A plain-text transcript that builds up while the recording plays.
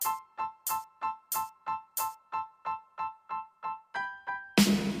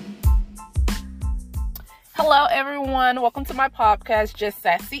Hello, everyone. Welcome to my podcast, Just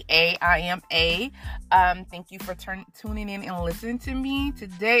Sassy A. I am A. Thank you for tuning in and listening to me.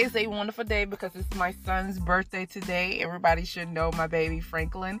 Today is a wonderful day because it's my son's birthday today. Everybody should know my baby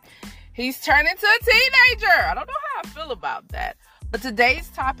Franklin. He's turning into a teenager. I don't know how I feel about that. But today's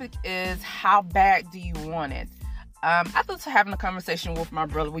topic is, how bad do you want it? After having a conversation with my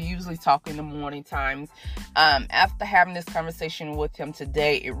brother, we usually talk in the morning times. After having this conversation with him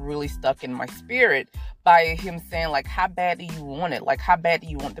today, it really stuck in my spirit by him saying, like, how bad do you want it? Like, how bad do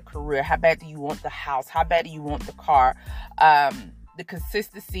you want the career? How bad do you want the house? How bad do you want the car? The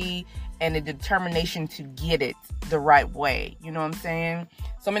consistency and the determination to get it the right way. You know what I'm saying?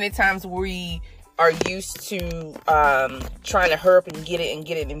 So many times we are used to trying to hurry up and get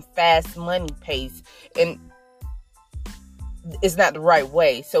it in fast money pace, and it's not the right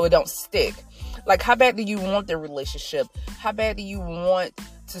way, so it don't stick. Like, how bad do you want the relationship? How bad do you want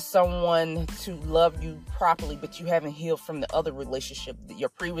someone to love you properly, but you haven't healed from the other relationship, your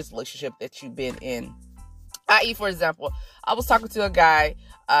previous relationship that you've been in? I.e., for example, I was talking to a guy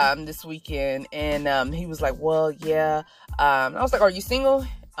this weekend, and he was like, well, yeah. I was like, are you single?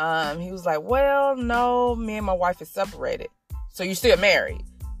 He was like, well, no, me and my wife is separated. So you're still married,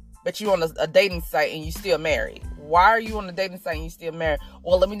 but you're on a dating site and you're still married. Why are you on the dating site and you still married?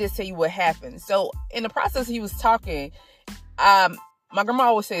 Well, let me just tell you what happened. So in the process he was talking, my grandma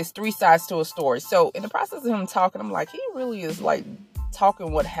always says 3 sides to a story. So in the process of him talking, I'm like, he really is like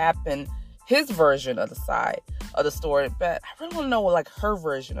talking what happened, his version of the side of the story, but I really don't know like her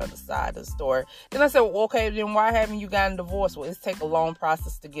version of the side of the story. Then I said, well, okay, then why haven't you gotten divorced? Well, it's take a long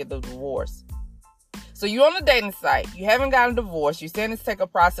process to get the divorce. So you're on the dating site, you haven't gotten a divorce, you're saying it's take a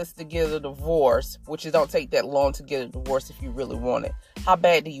process to get a divorce, which it don't take that long to get a divorce if you really want it. How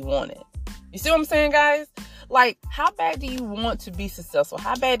bad do you want it? You see what I'm saying, guys? Like, how bad do you want to be successful?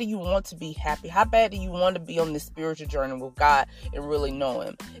 How bad do you want to be happy? How bad do you want to be on this spiritual journey with God and really know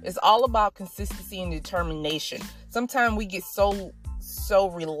Him? It's all about consistency and determination. Sometimes we get so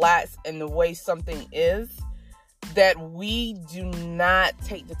relaxed in the way something is that we do not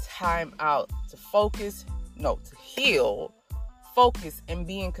take the time out to to heal, focus, and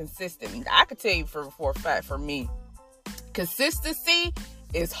being consistent. I can tell you for a fact, for me, consistency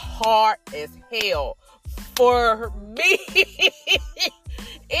is hard as hell for me.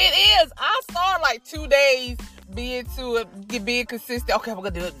 It is. I start like 2 days being consistent. Okay, we're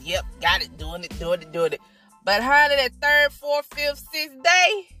gonna do it. Yep, got it. Doing it. But honey, that 3rd, 4th, 5th, 6th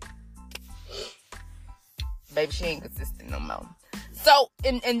day, baby, she ain't consistent no more. So,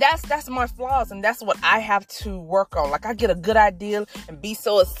 and that's my flaws, and that's what I have to work on. Like, I get a good idea and be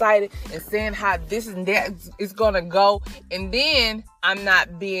so excited and saying how this and that is gonna go, and then I'm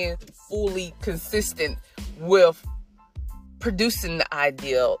not being fully consistent with producing the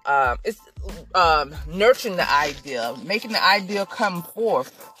ideal. It's nurturing the idea, making the idea come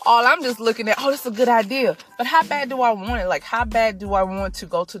forth. All I'm just looking at, oh, this is a good idea, but how bad do I want it? Like, how bad do I want to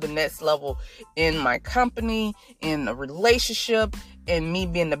go to the next level in my company, in a relationship, and me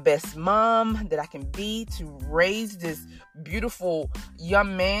being the best mom that I can be to raise this beautiful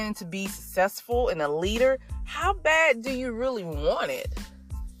young man to be successful and a leader? How bad do you really want it?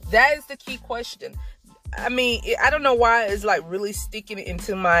 That is the key question. I mean, I don't know why it's like really sticking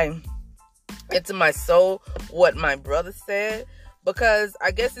into my soul what my brother said, because I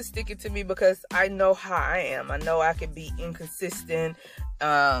guess it's sticking to me because I know how I am. I know I can be inconsistent,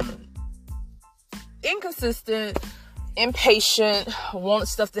 impatient, want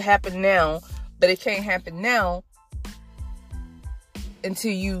stuff to happen now, but it can't happen now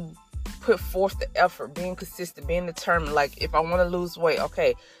until you put forth the effort, being consistent, being determined. Like, if I want to lose weight,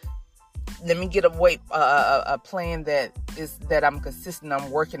 okay, let me get a plan that I'm consistent,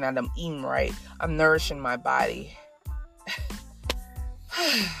 I'm working on, I'm eating right, I'm nourishing my body.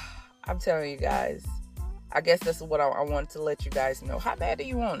 I'm telling you guys, I guess that's what I wanted to let you guys know. How bad do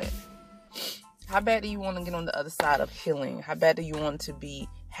you want it? How bad do you want to get on the other side of healing? How bad do you want to be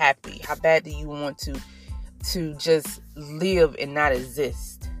happy? How bad do you want to just live and not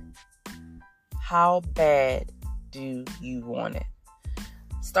exist? How bad do you want it?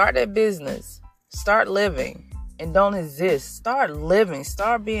 Start that business. Start living and don't exist. Start living.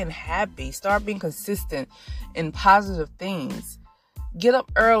 Start being happy. Start being consistent in positive things. Get up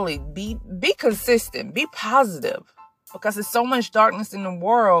early. Be consistent. Be positive. Because there's so much darkness in the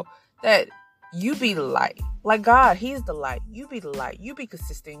world that you be the light. Like God, He's the light. You be the light. You be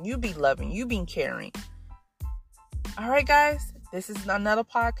consistent. You be loving. You be caring. All right, guys. This is another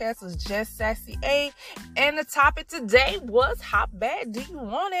podcast with Just Sassy A. And the topic today was, how bad do you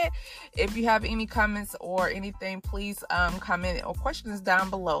want it? If you have any comments or anything, please comment or questions down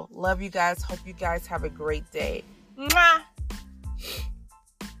below. Love you guys. Hope you guys have a great day. Mwah!